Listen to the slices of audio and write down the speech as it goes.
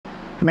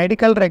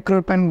Medical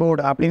recruitment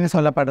board அப்படின்னு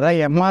சொல்லப்படுற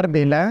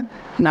எம்ஆர்பியில்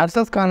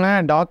நர்சஸ்க்கான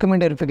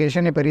document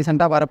verification இப்போ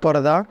ரீசெண்டாக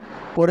வரப்போகிறதா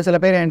ஒரு சில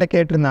பேர் என்கிட்ட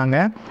கேட்டிருந்தாங்க.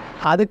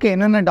 அதுக்கு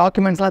என்னென்ன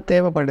டாக்குமெண்ட்ஸ்லாம்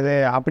தேவைப்படுது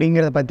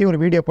அப்படிங்கிறத பற்றி ஒரு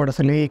வீடியோ போட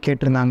சொல்லி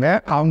கேட்டிருந்தாங்க.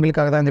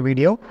 அவங்களுக்காக தான் இந்த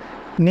வீடியோ.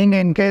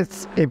 நீங்கள் இன்கேஸ்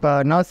இப்போ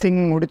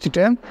நர்சிங்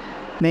முடிச்சுட்டு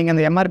நீங்கள்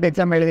அந்த எம்ஆர்பி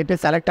எக்ஸாம் எழுதிட்டு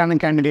செலக்ட் ஆன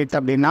கேண்டிடேட்ஸ்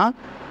அப்படின்னா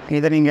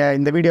இதை நீங்கள்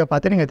இந்த வீடியோ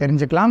பார்த்து நீங்கள்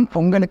தெரிஞ்சுக்கலாம்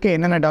உங்களுக்கு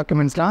என்னென்ன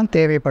டாக்குமெண்ட்ஸ்லாம்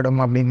தேவைப்படும்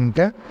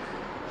அப்படின்ட்டு.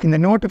 இந்த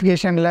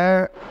நோட்டிஃபிகேஷனில்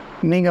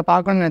நீங்கள்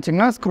பார்க்கணுன்னு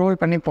நினச்சிங்கன்னா ஸ்க்ரோல்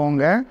பண்ணி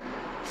போங்க.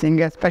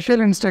 இங்கே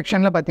ஸ்பெஷல்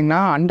இன்ஸ்ட்ரக்ஷனில் பார்த்திங்கன்னா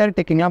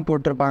அண்டர்டேக்கிங்லாம்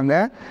போட்டிருப்பாங்க.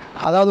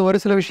 அதாவது ஒரு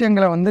சில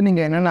விஷயங்களை வந்து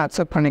நீங்கள் என்னென்ன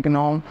அக்செப்ட்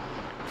பண்ணிக்கணும்,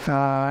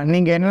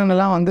 நீங்கள்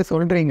என்னென்னலாம் வந்து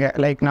சொல்கிறீங்க.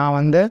 லைக் நான்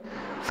வந்து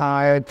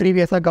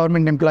ப்ரீவியஸாக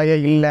கவர்மெண்ட் எம்ப்ளாயே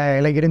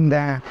இல்லை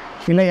இருந்தேன்,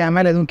 இல்லை என்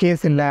மேலே எதுவும்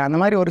கேஸ் இல்லை, அந்த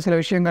மாதிரி ஒரு சில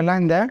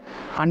விஷயங்கள்லாம் இந்த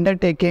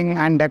அண்டர்டேக்கிங்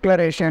அண்ட்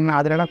டெக்ளரேஷன்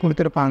அதிலலாம்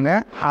கொடுத்துருப்பாங்க.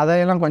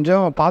 அதையெல்லாம்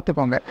கொஞ்சம்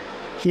பார்த்துப்போங்க.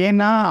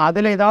 ஏன்னா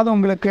அதில் ஏதாவது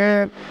உங்களுக்கு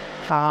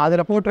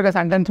அதில் போட்டிருக்க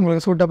சென்டென்ஸ்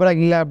உங்களுக்கு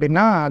சூட்டபுளாக இல்லை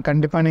அப்படின்னா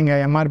கண்டிப்பாக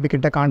நீங்கள் எம்ஆர்பி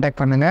கிட்ட காண்டாக்ட்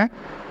பண்ணுங்கள்.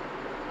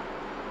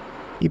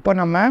 இப்போ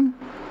நம்ம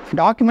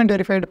document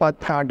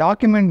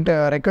document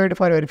required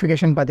for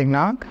verification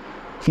பார்த்திங்கன்னா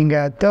இங்கே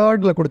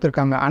 3rd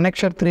கொடுத்துருக்காங்க.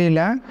 Annexure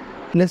 3ல்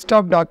list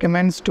of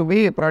documents to be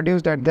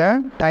produced at the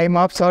time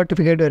of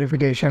certificate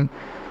verification.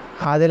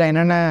 அதில்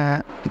என்னென்ன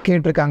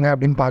கேட்டிருக்காங்க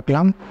அப்படின்னு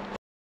பார்க்கலாம்.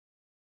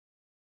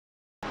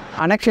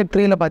 அனெக்ஷர்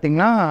 3ல்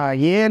பார்த்திங்கன்னா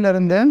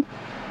ஏலேருந்து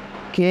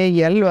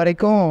KL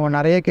வரைக்கும்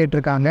நிறைய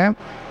கேட்டிருக்காங்க.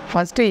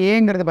 ஃபஸ்ட்டு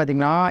ஏங்கிறது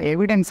பார்த்திங்கன்னா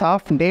evidence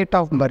of date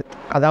of birth,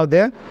 அதாவது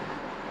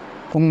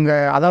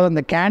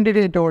அந்த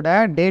கேண்டிடேட்டோட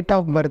டேட்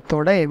ஆஃப்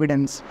பர்த்தோட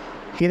எவிடன்ஸ்.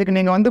 இதுக்கு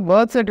நீங்கள் வந்து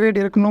பர்த்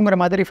சர்டிஃபிகேட் இருக்கணுங்கிற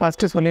மாதிரி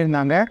ஃபஸ்ட்டு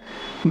சொல்லியிருந்தாங்க.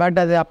 பட்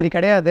அது அப்படி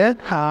கிடையாது.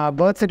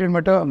 பர்த்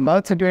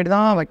சர்டிஃபிகேட்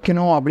தான்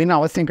வைக்கணும் அப்படின்னு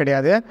அவசியம்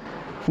கிடையாது.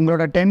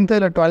 உங்களோட 10th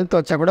இல்லை 12th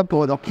வச்சா கூட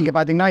போதும். இங்கே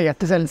பார்த்தீங்கன்னா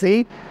SSLC,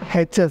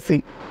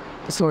 HSC.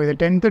 ஸோ இது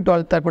 10th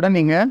 12th கூட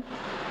நீங்கள்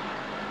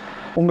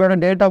உங்களோட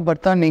டேட் ஆஃப்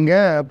பர்த் தான்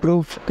நீங்கள்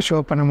ப்ரூஃப் ஷோ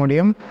பண்ண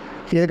முடியும்.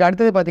 இதுக்கு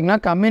அடுத்தது பார்த்திங்கன்னா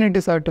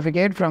community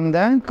certificate from the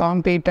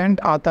competent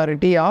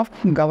authority of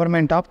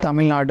government of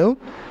Tamil Nadu,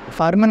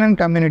 permanent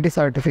community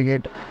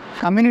certificate.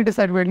 Community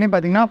சர்டிஃபிகேட்லேயும்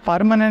பார்த்திங்கன்னா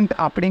பர்மனன்ட்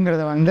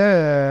அப்படிங்கிறத வந்து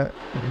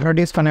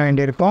ப்ரொடியூஸ் பண்ண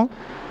வேண்டியிருக்கும்.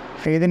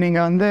 இது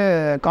நீங்கள் வந்து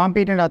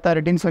காம்பீட்டன்ட்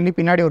அத்தாரிட்டின்னு சொல்லி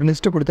பின்னாடி ஒரு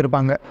லிஸ்ட்டு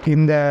கொடுத்துருப்பாங்க.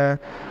 இந்த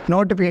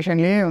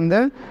நோட்டிஃபிகேஷன்லேயே வந்து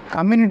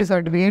கம்யூனிட்டி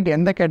சர்டிஃபிகேட்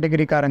எந்த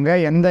கேட்டகரிக்காரங்க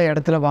எந்த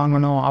இடத்துல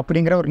வாங்கணும்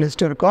அப்படிங்கிற ஒரு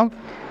லிஸ்ட் இருக்கும்.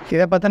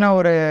 இதை பற்றின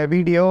ஒரு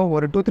வீடியோ,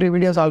 ஒரு 2-3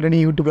 வீடியோஸ் ஆல்ரெடி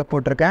யூடியூப்பில்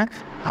போட்டிருக்கேன்.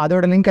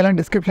 அதோட லிங்க் எல்லாம்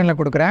டிஸ்கிரிப்ஷனில்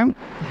கொடுக்குறேன்.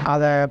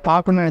 அதை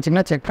பார்க்கணுன்னு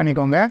நினச்சிங்கன்னா செக்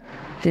பண்ணிக்கோங்க.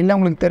 இல்லை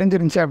உங்களுக்கு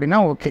தெரிஞ்சிருந்துச்சு அப்படின்னா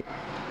ஓகே.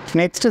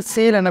 நெக்ஸ்ட்டு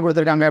சேல் என்ன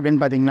கொடுத்துருக்காங்க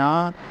அப்படின்னு பார்த்தீங்கன்னா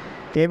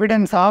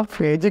evidence of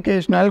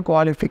educational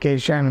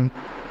qualification.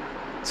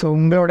 So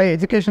உங்களோட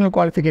எஜுகேஷ்னல்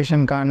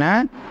குவாலிஃபிகேஷனுக்கான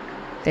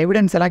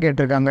எவிடன்ஸ் எல்லாம்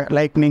கேட்டிருக்காங்க.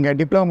 லைக் நீங்கள்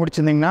டிப்ளமோ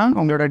முடிச்சிருந்தீங்கன்னா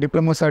உங்களோட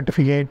டிப்ளமோ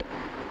சர்டிஃபிகேட்,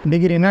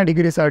 டிகிரினா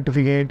டிகிரி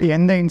சர்டிஃபிகேட்,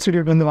 எந்த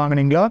இன்ஸ்டிடியூட்லேருந்து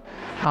வாங்கினீங்களோ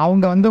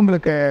அவங்க வந்து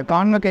உங்களுக்கு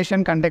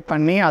கான்வொகேஷன் கண்டக்ட்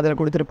பண்ணி அதில்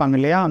கொடுத்துருப்பாங்க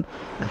இல்லையா,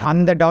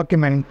 அந்த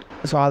டாக்குமெண்ட்.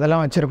 ஸோ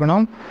அதெல்லாம்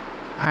வச்சுருக்கணும்.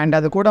 அண்ட்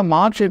அது கூட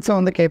மார்க் ஷீட்ஸும்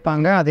வந்து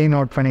கேட்பாங்க, அதையும்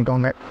நோட்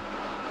பண்ணிக்கோங்க.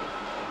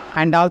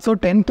 அண்ட் ஆல்சோ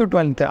 10th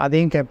 12th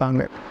அதையும்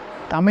கேட்பாங்க.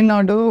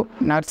 Tamil Nadu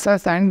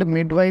nurses and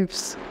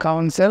midwives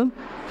council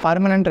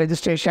permanent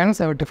registration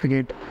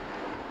certificate.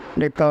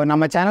 இப்போ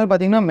நம்ம சேனல்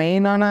பார்த்திங்கன்னா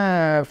மெயினான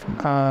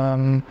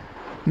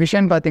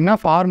விஷயம் பார்த்திங்கன்னா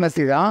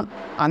ஃபார்மசி தான்.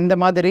 அந்த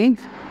மாதிரி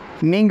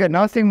நீங்கள்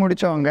நர்சிங்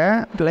முடித்தவங்க,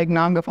 லைக்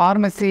நாங்கள்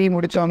ஃபார்மசி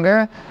முடித்தவங்க,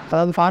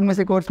 அதாவது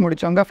ஃபார்மசி கோர்ஸ்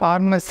முடித்தவங்க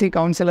ஃபார்மசி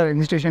கவுன்சிலர்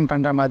ரெஜிஸ்ட்ரேஷன்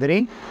பண்ணுற மாதிரி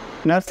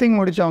நர்சிங்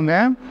முடித்தவங்க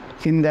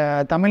இந்த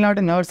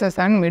Tamil Nadu nurses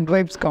and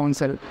midwives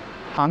council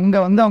அங்கே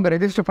வந்து அவங்க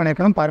ரெஜிஸ்டர்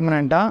பண்ணியிருக்கணும்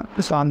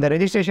பர்மனெண்ட்டாக. ஸோ அந்த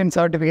ரெஜிஸ்ட்ரேஷன்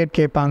சர்டிஃபிகேட்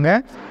கேட்பாங்க,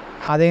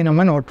 அதையும்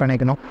நம்ம நோட்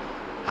பண்ணிக்கணும்.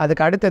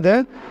 அதுக்கு அடுத்தது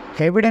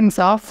evidence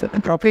of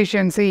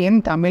proficiency in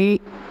Tamil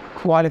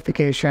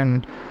qualification.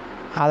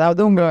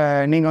 அதாவது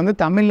நீங்கள் வந்து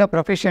தமிழில்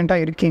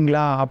ப்ரொஃபிஷியண்ட்டாக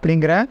இருக்கீங்களா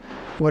அப்படிங்கிற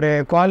ஒரு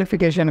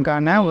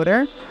குவாலிஃபிகேஷனுக்கான ஒரு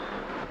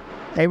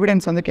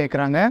எவிடன்ஸ் வந்து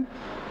கேட்குறாங்க.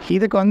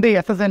 இதுக்கு வந்து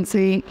SSLC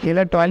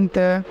இல்லை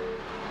 12th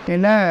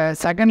இல்லை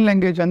செகண்ட்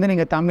லாங்குவேஜ் வந்து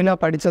நீங்கள் தமிழாக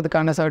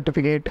படித்ததுக்கான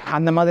சர்டிஃபிகேட்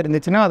அந்த மாதிரி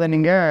இருந்துச்சுன்னா அதை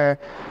நீங்கள்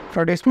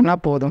ப்ரொடியூஸ்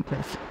பண்ணால் போதும்.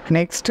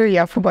 நெக்ஸ்ட்டு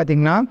F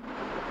பார்த்திங்கன்னா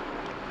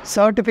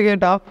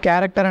Certificate of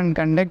Character and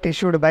Conduct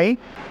issued by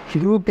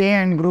Group A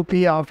and Group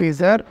B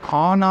officer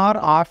on or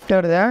after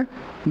the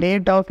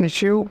date of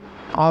issue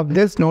of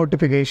this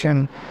notification.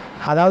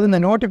 அதாவது இந்த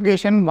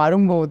நோட்டிஃபிகேஷன்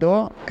வரும்போதோ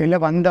இல்லை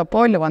வந்தப்போ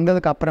இல்லை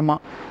வந்ததுக்கு அப்புறமா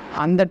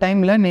அந்த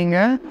டைமில்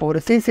நீங்கள்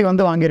ஒரு CC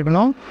வந்து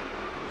வாங்கியிருக்கணும்,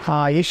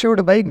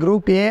 issued by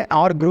Group A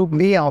or Group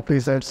B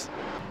officers.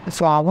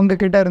 So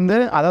அவங்கக்கிட்ட இருந்து,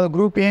 அதாவது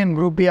Group A and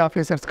Group B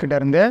officers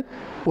கிட்ட இருந்து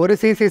ஒரு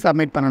CC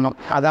சப்மிட் பண்ணணும்,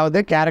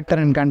 அதாவது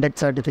கேரக்டர் அண்ட்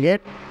கண்டக்ட்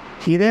சர்டிஃபிகேட்.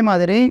 இதே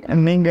மாதிரி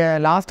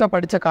நீங்கள் லாஸ்ட்டாக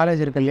படித்த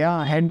காலேஜ் இருக்கு இல்லையா,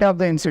 ஹெட் ஆஃப்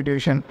த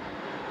இன்ஸ்டிடியூஷன்,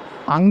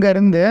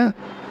 அங்கேருந்து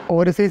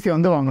ஒரு CC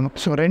வந்து வாங்கணும்.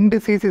 ஸோ 2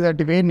 CC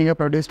சர்டிஃபிகேட் நீங்கள்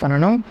ப்ரொடியூஸ்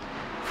பண்ணணும்.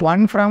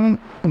 One from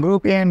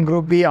Group A and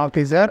Group B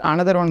officer,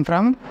 another one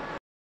from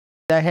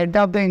the head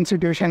of the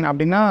institution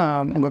அப்படின்னா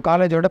உங்கள்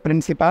காலேஜோட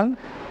principal,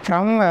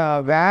 from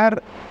where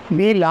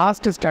we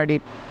lost study.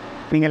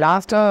 நீங்கள்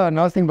லாஸ்ட்டாக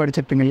நர்சிங்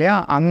படிச்சிருப்பீங்க இல்லையா,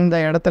 அந்த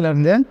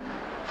இடத்துலேருந்து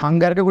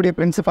அங்கே இருக்கக்கூடிய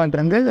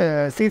பிரின்சிபால்கிட்டருந்து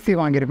CC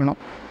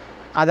வாங்கியிருக்கணும்.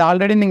 அது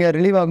ஆல்ரெடி நீங்கள்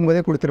ரிலீவ்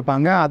ஆகும்போதே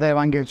கொடுத்துருப்பாங்க, அதை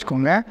வாங்கி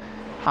வச்சுக்கோங்க.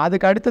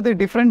 அதுக்கு அடுத்தது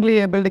டிஃப்ரெண்ட்லி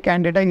ஏபிள்டு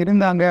கேண்டிடேட்டாக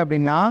இருந்தாங்க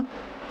அப்படின்னா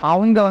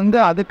அவங்க வந்து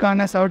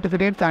அதுக்கான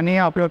சர்டிஃபிகேட்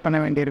தனியாக அப்லோட் பண்ண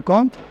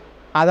வேண்டியிருக்கும்.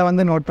 அதை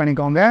வந்து நோட்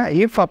பண்ணிக்கோங்க.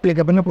 இஃப்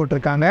அப்ளிகபிள்னு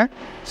போட்டிருக்காங்க.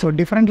 ஸோ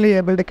டிஃப்ரெண்ட்லி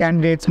ஏபிள்டு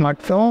கேண்டிடேட்ஸ்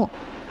மட்டும்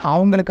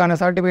அவங்களுக்கான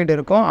சர்டிஃபிகேட்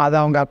இருக்கும், அதை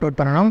அவங்க அப்லோட்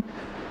பண்ணணும்.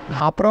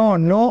 அப்புறம்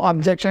no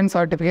objection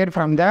certificate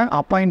from the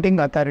appointing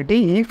authority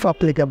if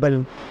applicable.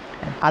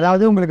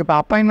 அதாவது உங்களுக்கு இப்போ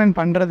அப்பாயின்மெண்ட்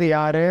பண்ணுறது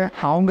யார்,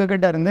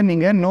 அவங்கக்கிட்ட இருந்து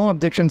நீங்கள் நோ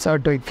அப்ஜெக்ஷன்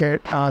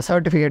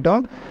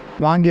சர்டிஃபிகேட்டும்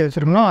வாங்கி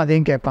வச்சுருக்கணும்,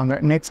 அதையும் கேட்பாங்க.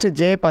 நெக்ஸ்ட்டு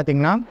ஜே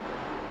பார்த்திங்கன்னா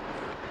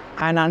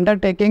an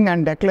undertaking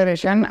and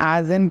declaration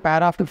as in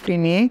para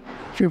 15A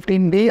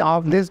 15B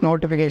of this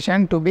notification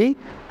to be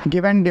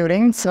given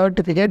during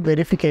certificate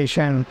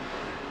verification.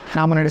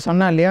 நான் முன்னாடி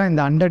சொன்னேன் இல்லையா,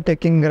 இந்த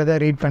அண்டர்டேக்கிங்கிறத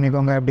ரீட்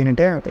பண்ணிக்கோங்க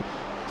அப்படின்ட்டு.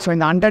 ஸோ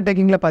இந்த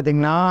அண்டர்டேக்கிங்கில்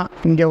பார்த்திங்கன்னா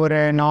இங்கே ஒரு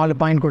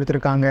 4 பாயிண்ட்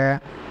கொடுத்துருக்காங்க.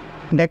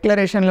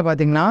 டெக்ளரேஷனில்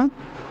பார்த்திங்கன்னா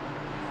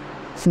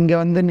இங்கே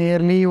வந்து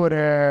நியர்லி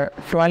ஒரு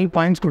 12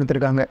 பாயிண்ட்ஸ்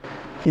கொடுத்துருக்காங்க.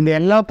 இந்த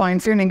எல்லா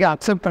பாயிண்ட்ஸையும் நீங்கள்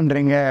அக்செப்ட்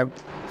பண்ணுறீங்க.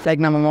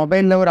 லைக் நம்ம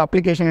மொபைலில் ஒரு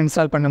அப்ளிகேஷன்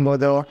இன்ஸ்டால்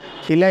பண்ணும்போதோ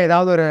இல்லை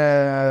ஏதாவது ஒரு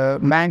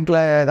பேங்க்கில்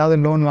ஏதாவது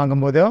லோன்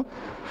வாங்கும்போதோ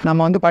நம்ம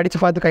வந்து படித்து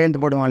பார்த்து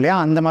கையெழுத்து போடுவோம் இல்லையா,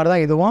 அந்த மாதிரி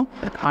தான் இதுவும்.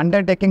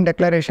 அண்டர்டேக்கிங்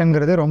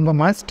டெக்ளரேஷனுங்கிறது ரொம்ப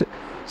மஸ்ட்.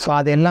 ஸோ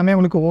அது எல்லாமே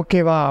உங்களுக்கு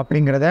ஓகேவா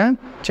அப்படிங்கிறத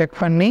செக்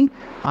பண்ணி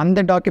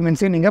அந்த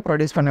டாக்குமெண்ட்ஸையும் நீங்கள்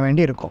ப்ரொடியூஸ் பண்ண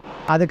வேண்டி இருக்கும்.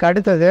 அதுக்கு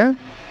அடுத்தது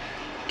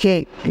K,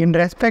 in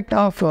respect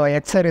of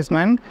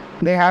X-serviceman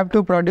they have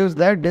to produce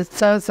the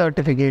discharge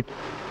certificate,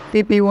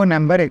 BPO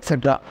number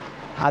etcetera.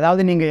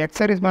 அதாவது நீங்கள்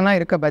எக்ஸ்-சர்வீஸ்மேனாக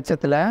இருக்க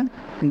பட்சத்தில்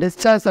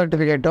டிஸ்சார்ஜ்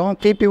சர்டிஃபிகேட்டும்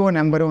பிபிஓ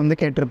நம்பரும் வந்து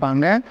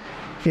கேட்டிருப்பாங்க.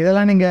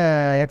 இதெல்லாம்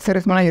நீங்கள்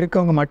எக்ஸ்-சர்வீஸ்மேனாக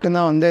இருக்கவங்க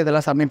மட்டும்தான் வந்து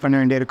இதெல்லாம் சப்மிட் பண்ண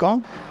வேண்டியிருக்கும்.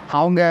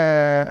 அவங்க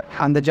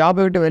அந்த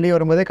ஜாபை விட்டு வெளியே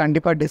வரும்போது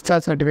கண்டிப்பாக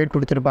டிஸ்சார்ஜ் சர்டிஃபிகேட்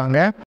கொடுத்துருப்பாங்க.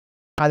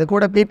 அது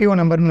கூட பிபிஓ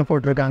நம்பர்னு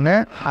போட்டிருக்காங்க,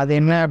 அது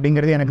என்ன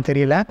அப்படிங்கிறது எனக்கு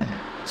தெரியல.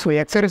 ஸோ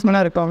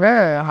எக்ஸ்-சர்வீஸ்மேனாக இருக்கவங்க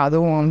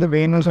அதுவும் வந்து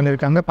வேணும்னு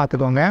சொல்லியிருக்காங்க,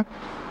 பார்த்துக்கோங்க.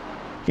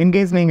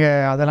 இன்கேஸ்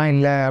நீங்கள் அதெல்லாம்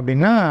இல்லை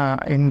அப்படின்னா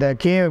இந்த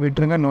கேவை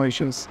விட்டுருங்க, நோ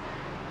இஷ்யூஸ்.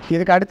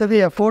 இதுக்கு அடுத்தது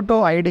எ photo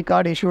ID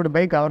card issued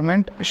by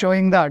government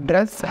showing the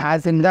address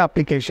has in the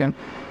application.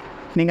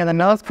 நீங்கள் அந்த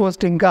நர்ஸ்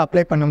போஸ்டிங்க்கு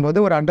அப்ளை பண்ணும்போது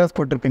ஒரு அட்ரஸ்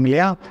போட்டிருப்பீங்க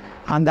இல்லையா,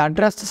 அந்த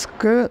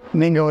அட்ரஸ்க்கு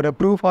நீங்கள் ஒரு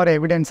ப்ரூஃப் ஆர்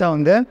எவிடென்ஸாக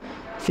வந்து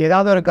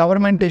ஏதாவது ஒரு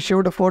government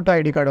issued photo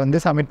ID card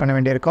வந்து சப்மிட் பண்ண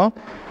வேண்டியிருக்கும்.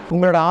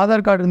 உங்களோட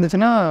ஆதார் கார்டு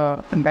இருந்துச்சுன்னா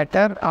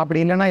பெட்டர்,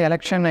 அப்படி இல்லைனா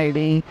எலெக்ஷன்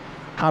ஐடி,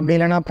 அப்படி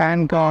இல்லைனா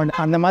பேன் கார்டு,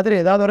 அந்த மாதிரி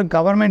ஏதாவது ஒரு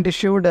government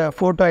issued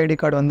photo ID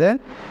card வந்து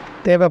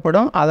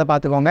தேவைப்படும், அதை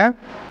பார்த்துக்கோங்க.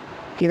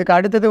 இதுக்கு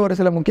அடுத்தது ஒரு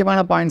சில முக்கியமான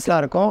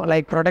பாயிண்ட்ஸ்லாம் இருக்கும்.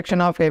 Like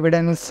protection of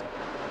evidence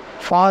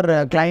for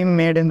claim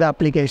made in the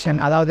application.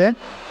 அதாவது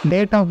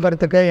டேட் ஆஃப்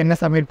பர்த்துக்கு என்ன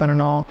சப்மிட்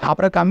பண்ணணும்,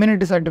 அப்புறம்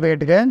கம்யூனிட்டி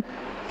சர்டிஃபிகேட்டுக்கு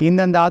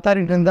இந்தந்த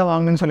அத்தாரிட்டின்னு தான்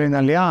வாங்கணும்னு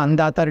சொல்லியிருந்தோம் இல்லையா,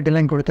 அந்த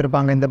அத்தாரிட்டிலாம் இங்கே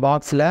கொடுத்துருப்பாங்க இந்த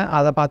பாக்ஸில்,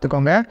 அதை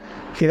பார்த்துக்கோங்க.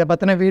 இதை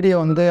பற்றின வீடியோ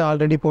வந்து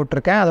ஆல்ரெடி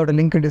போட்டிருக்கேன், அதோட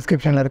லிங்க்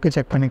டிஸ்கிரிப்ஷனில் இருக்குது,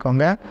 செக்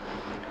பண்ணிக்கோங்க.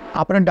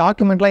 அப்புறம்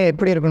டாக்குமெண்ட்லாம்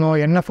எப்படி இருக்கணும்,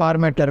 என்ன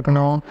ஃபார்மேட்டில்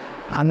இருக்கணும்,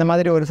 அந்த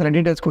மாதிரி ஒரு சில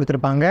டீட்டெயில்ஸ்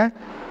கொடுத்துருப்பாங்க.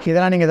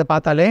 இதெல்லாம் நீங்கள் இதை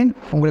பார்த்தாலே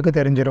உங்களுக்கு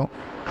தெரிஞ்சிடும்.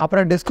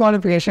 அப்புறம்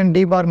டிஸ்குவாலிஃபிகேஷன்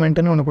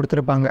டிபார்மெண்ட்டுன்னு ஒன்று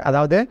கொடுத்துருப்பாங்க.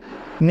 அதாவது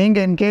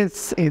நீங்கள் இன்கேஸ்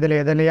இதில்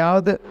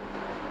எதுலையாவது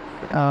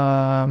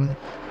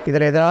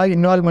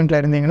இன்வால்மெண்ட்டில்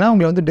இருந்தீங்கன்னா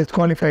உங்களை வந்து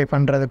டிஸ்குவாலிஃபை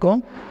பண்ணுறதுக்கும்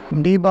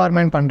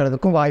டிபார்மெண்ட்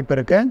பண்ணுறதுக்கும் வாய்ப்பு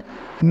இருக்குது.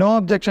 நோ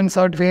அப்ஜெக்ஷன்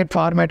சர்டிஃபிகேட்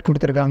ஃபார்மேட்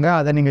கொடுத்துருக்காங்க,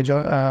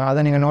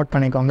 அதை நீங்கள் நோட்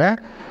பண்ணிக்கோங்க.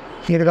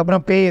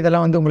 இதுக்கப்புறம் பே,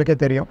 இதெல்லாம் வந்து உங்களுக்கே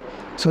தெரியும்.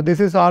 So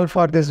this is all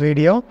for this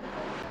video.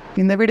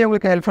 இந்த வீடியோ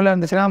உங்களுக்கு ஹெல்ப்ஃபுல்லாக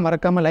இருந்துச்சுன்னா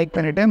மறக்காமல் லைக்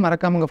பண்ணிவிட்டு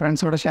மறக்காமல் உங்கள்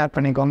ஃப்ரெண்ட்ஸோட ஷேர்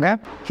பண்ணிக்கோங்க.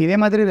 இதே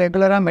மாதிரி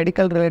ரெகுலராக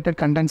மெடிக்கல் ரிலேட்டட்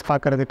கண்டென்ட்ஸ்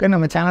பார்க்குறதுக்கு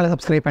நம்ம சேனலை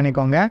சப்ஸ்கிரைப்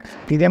பண்ணிக்கோங்க.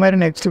 இதே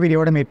மாதிரி நெக்ஸ்ட்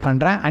வீடியோட மீட்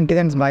பண்ணுறேன்.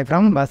 Until then by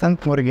from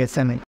Vasanth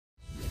Murugesan.